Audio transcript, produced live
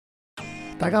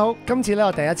大家好，今次咧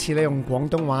我第一次咧用廣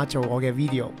東話做我嘅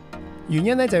video， 原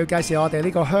因咧就要介紹我哋呢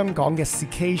個香港嘅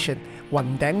Staycation 雲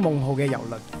頂夢號嘅郵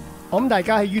輪。我諗大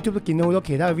家喺 YouTube 都見到好多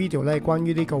其他嘅 video 咧，係關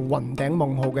於呢個雲頂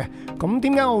夢號嘅。咁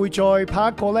點解我會再拍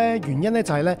一個呢？原因咧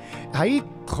就係咧喺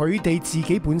佢哋自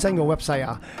己本身嘅 website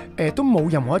啊，都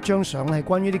冇任何一張相係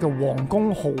關於呢個皇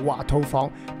宮豪華套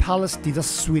房 Palace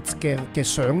Deluxe Suite 嘅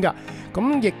相㗎。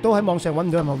咁亦都喺網上揾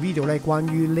唔到任何 video 咧關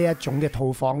於呢一種嘅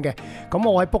套房嘅。咁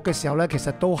我喺 book 嘅時候咧，其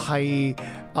實都係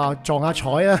撞下彩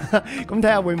啦，咁睇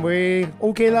下會唔會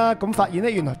OK 啦。咁發現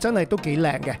咧原來真係都幾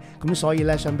靚嘅，咁所以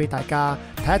咧想俾大家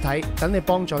睇一睇，等你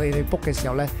幫助你哋 book 嘅時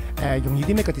候咧，容易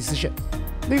啲 make 個 decision。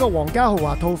呢個皇家豪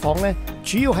華套房咧，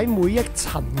主要喺每一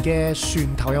層嘅船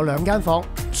頭有2間房，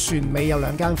船尾有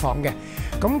2間房嘅。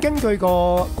咁根據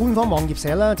個官方網頁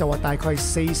寫啦，就話大概係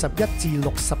41至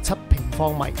67平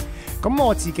方米。咁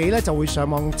我自己咧就會上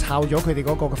網抄咗佢哋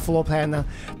嗰個 floor plan 啦，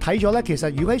睇咗咧其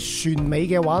實如果喺船尾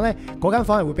嘅話咧，嗰間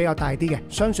房係會比較大啲嘅，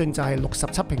相信就係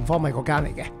67平方米嗰間嚟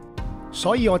嘅。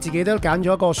所以我自己都揀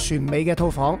咗一個船尾嘅套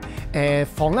房，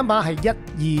房 number 係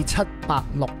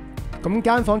12786。咁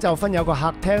間房就分有個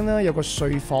客廳啦，有個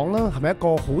睡房啦，係咪一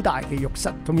個好大嘅浴室？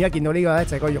咁而家見到呢個咧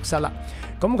就係個浴室啦。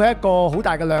咁佢一個好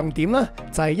大嘅亮點啦，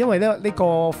就係因為咧呢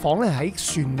個房咧喺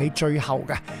船尾最後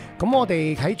嘅。咁我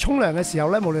哋喺沖涼嘅時候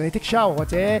咧，無論你 take shower 或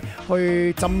者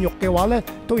去浸浴嘅話咧，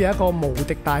都有一個無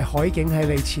敵大海景喺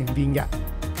你前邊嘅。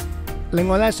另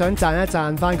外咧，想讚一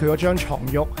讚翻佢嗰張床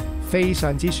褥。非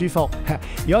常之舒服。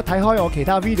如果睇開我其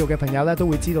他 video 嘅朋友咧，都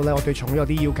會知道咧我對床褥有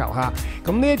啲要求嚇。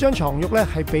咁呢一張床褥咧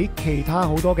係比其他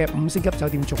好多嘅5星級酒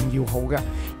店仲要好嘅。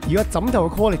而個枕頭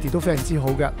嘅 quality 都非常之好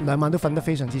嘅，2晚都瞓得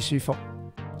非常之舒服。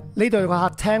呢度有個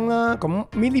客廳啦，咁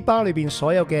mini bar 裏邊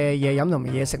所有嘅嘢飲同埋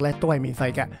嘢食咧都係免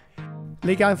費嘅。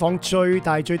呢間房最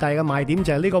大嘅賣點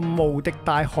就係呢個無敵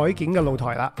大海景嘅露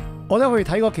台啦。我都去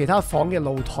睇過其他房嘅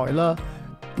露台啦。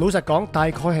老實講，大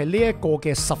概係呢一個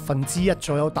嘅1/10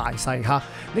左右大細嚇。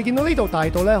你見到呢度大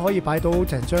到咧，可以擺到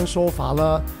成張 sofa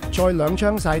啦，再2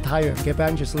張曬太陽嘅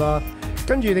benches 啦，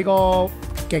跟住你個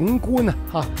景觀啊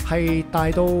嚇係大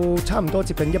到差唔多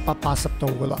接近180度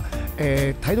噶啦。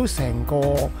睇到成個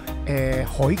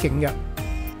海景嘅。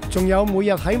仲有每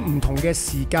日喺唔同嘅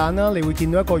時間啦，你會見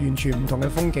到一個完全唔同嘅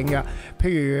風景嘅。譬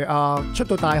如出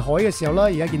到大海嘅時候啦，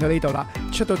而家見到呢度啦，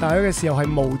出到大海嘅時候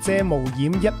係無遮無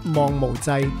掩，一望無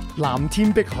際，藍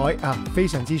天碧海啊，非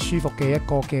常之舒服嘅一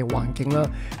個嘅環境啦。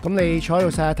咁你坐喺度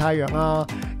曬下太陽啊，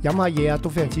飲下嘢啊，都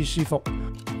非常之舒服。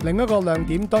另一個亮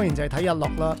點當然就係睇日落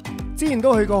啦。之前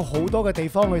都去過好多嘅地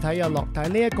方去睇日落，但係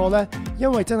呢一個呢，因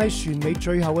為真喺船尾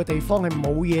最後嘅地方係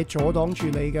冇嘢阻擋住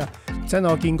你嘅，真係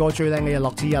我見過最靚嘅日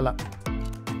落之一啦。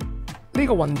呢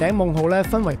個雲頂夢號咧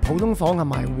分為普通房同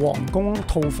埋皇宮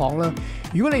套房啦。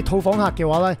如果你套房客嘅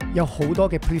話咧，有好多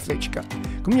嘅 privilege 㗎。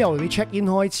咁由你 check in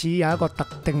開始有一個特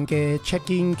定嘅 check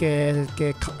in 嘅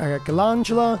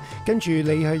lounge 啦，跟住你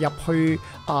去入去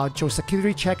做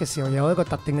security check 嘅時候有一個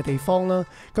特定嘅地方啦。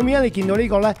咁而家你見到呢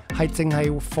個咧係淨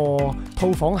係 for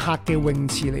套房客嘅泳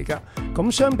池嚟㗎。咁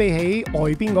相比起外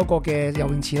邊嗰個嘅游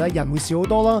泳池咧，人會少好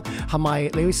多啦，係咪？你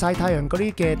去曬太陽嗰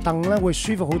啲嘅凳咧會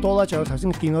舒服好多啦，仲有頭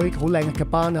先見到啲好靚嘅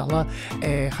cabana 啦，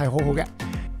係好好嘅。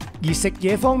而食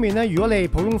嘢方面咧，如果你係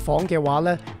普通房嘅話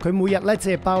咧，佢每日咧只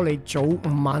係包你早午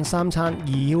晚3餐，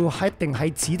而要一定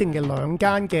喺指定嘅2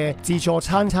間嘅自助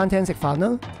餐廳食飯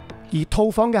啦。而套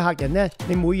房嘅客人咧，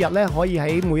你每日咧可以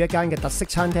喺每一間嘅特色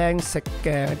餐廳食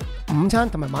嘅午餐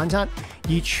同埋晚餐，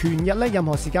而全日咧任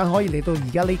何時間可以嚟到而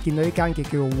家你見到呢間嘅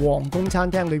叫皇宮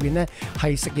餐廳裏邊咧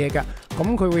係食嘢嘅。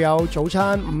咁佢會有早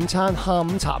餐、午餐、下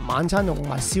午茶、晚餐同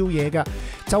埋宵夜嘅。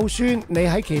就算你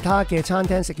喺其他嘅餐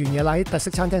廳食完嘢啦，喺特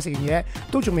色餐廳食完嘢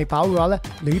都仲未飽嘅話咧，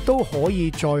你都可以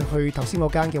再去頭先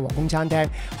嗰間嘅皇宮餐廳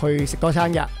去食多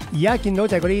餐嘅。而家見到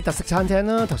就係嗰啲特色餐廳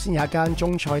啦，頭先有一間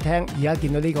中菜廳，而家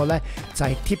見到呢個咧就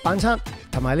係鐵板餐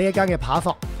同埋呢一間嘅扒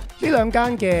房。呢2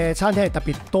間嘅餐廳係特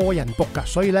別多人 book 㗎，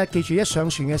所以咧記住一上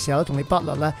船嘅時候同你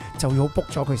butler 咧就要 book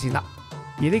咗佢先啦。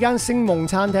而呢間星夢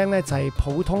餐廳咧就係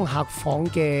普通客房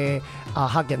嘅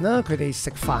客人啦，佢哋食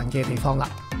飯嘅地方啦。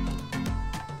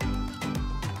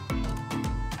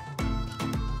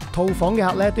套房嘅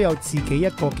客咧都有自己一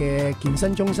個嘅健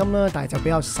身中心啦，但係就比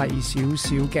較細少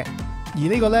少嘅。而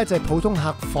呢個咧就係普通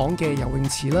客房嘅游泳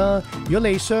池啦。如果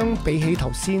你相比起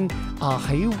頭先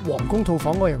喺皇宮套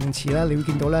房嗰個游泳池咧，你會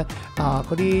見到咧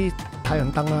嗰啲太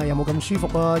陽燈啊有冇咁舒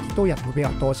服啊，亦都人會比較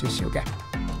多少少嘅。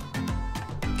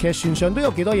其實船上都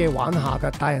有幾多嘢玩下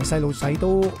㗎，大人細路仔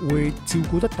都會照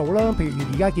顧得到啦。譬如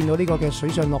而家見到呢個嘅水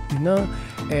上樂園啦，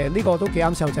呢個都幾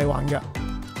啱細路仔玩嘅。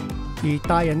而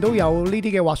大人都有呢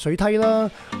啲嘅滑水梯啦。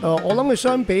我諗佢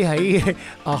相比喺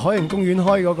海洋公園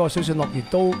開嗰個水上樂園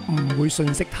都唔會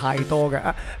遜色太多嘅。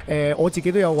我自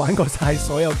己都有玩過晒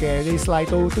所有嘅呢啲 slide，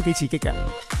 都幾刺激嘅。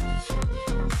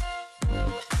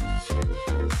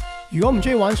如果唔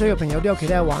中意玩水嘅朋友，都有其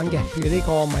他嘢玩嘅，譬如呢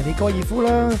個迷你高爾夫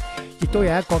啦，亦都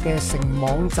有一個嘅繩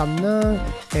網陣啦。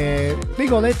呢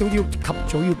個咧都要及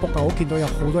早要 book 啊！我見到有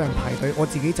好多人排隊，我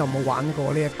自己就冇玩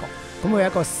過呢一個。咁佢有一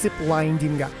個 zip line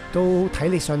添㗎，都睇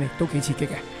你上嚟都幾刺激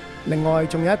嘅。另外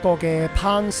仲有一個嘅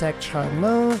攀石場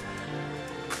啦，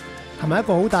係咪一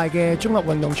個好大嘅綜合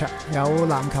運動場？有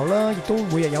籃球啦，亦都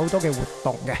每日有好多嘅活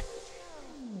動嘅。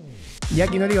而家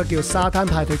見到呢個叫沙灘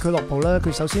派對俱樂部啦，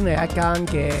佢首先係一間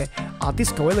嘅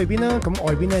disco 喺裏邊啦，咁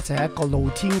外邊咧就係一個露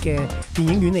天嘅電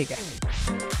影院嚟嘅。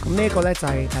咁呢一個咧就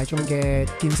係大眾嘅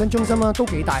健身中心啦，都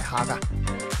幾大下㗎。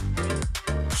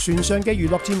船上嘅娛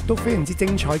樂節目都非常之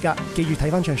精彩㗎，記住睇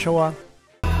翻場 show 啊！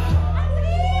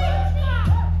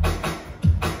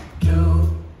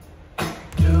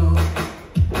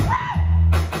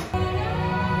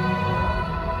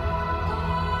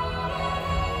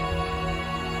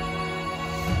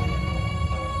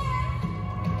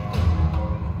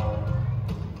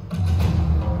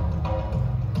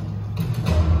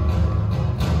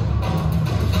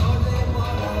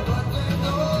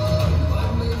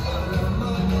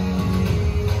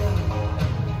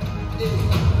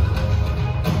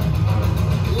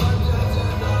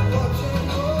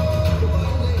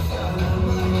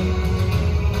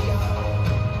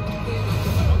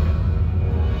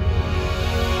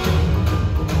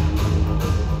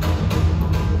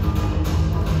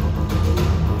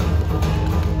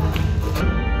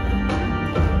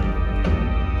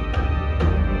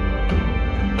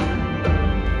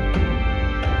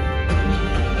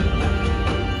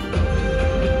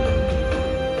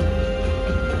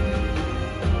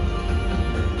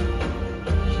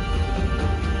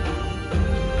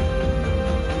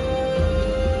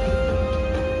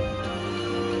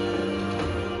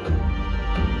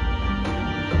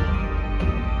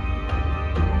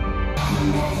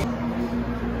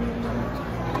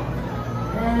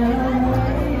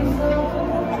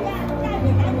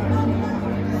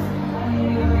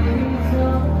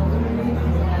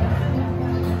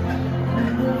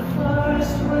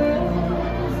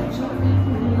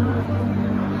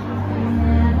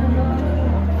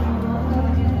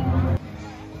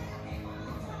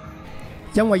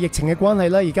因為疫情嘅關係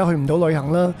咧，而家去唔到旅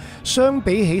行啦。相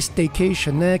比起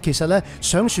staycation 咧，其實咧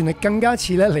上船係更加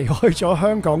似咧離開咗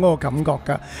香港嗰個感覺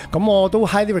㗎。咁我都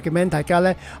highly recommend 大家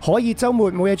咧可以週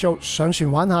末冇嘢做上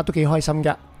船玩下都幾開心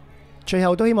㗎。最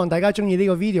後都希望大家中意呢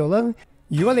個 video 啦。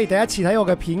如果你第一次睇我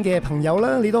嘅片嘅朋友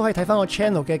啦，你都可以睇翻我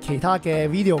channel 嘅其他嘅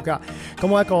video 㗎。咁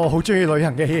我係一個好中意旅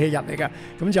行嘅人嚟㗎，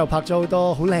咁就拍咗好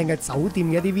多好靚嘅酒店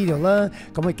嘅一啲 video 啦，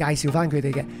咁去介紹翻佢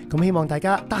哋嘅。咁希望大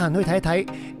家得閒去睇一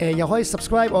睇，又可以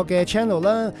subscribe 我嘅 channel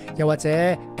啦，又或者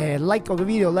like 我嘅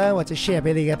video 啦，或者 share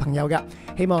俾你嘅朋友㗎。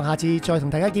希望下次再同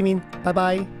大家見面，拜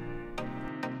拜。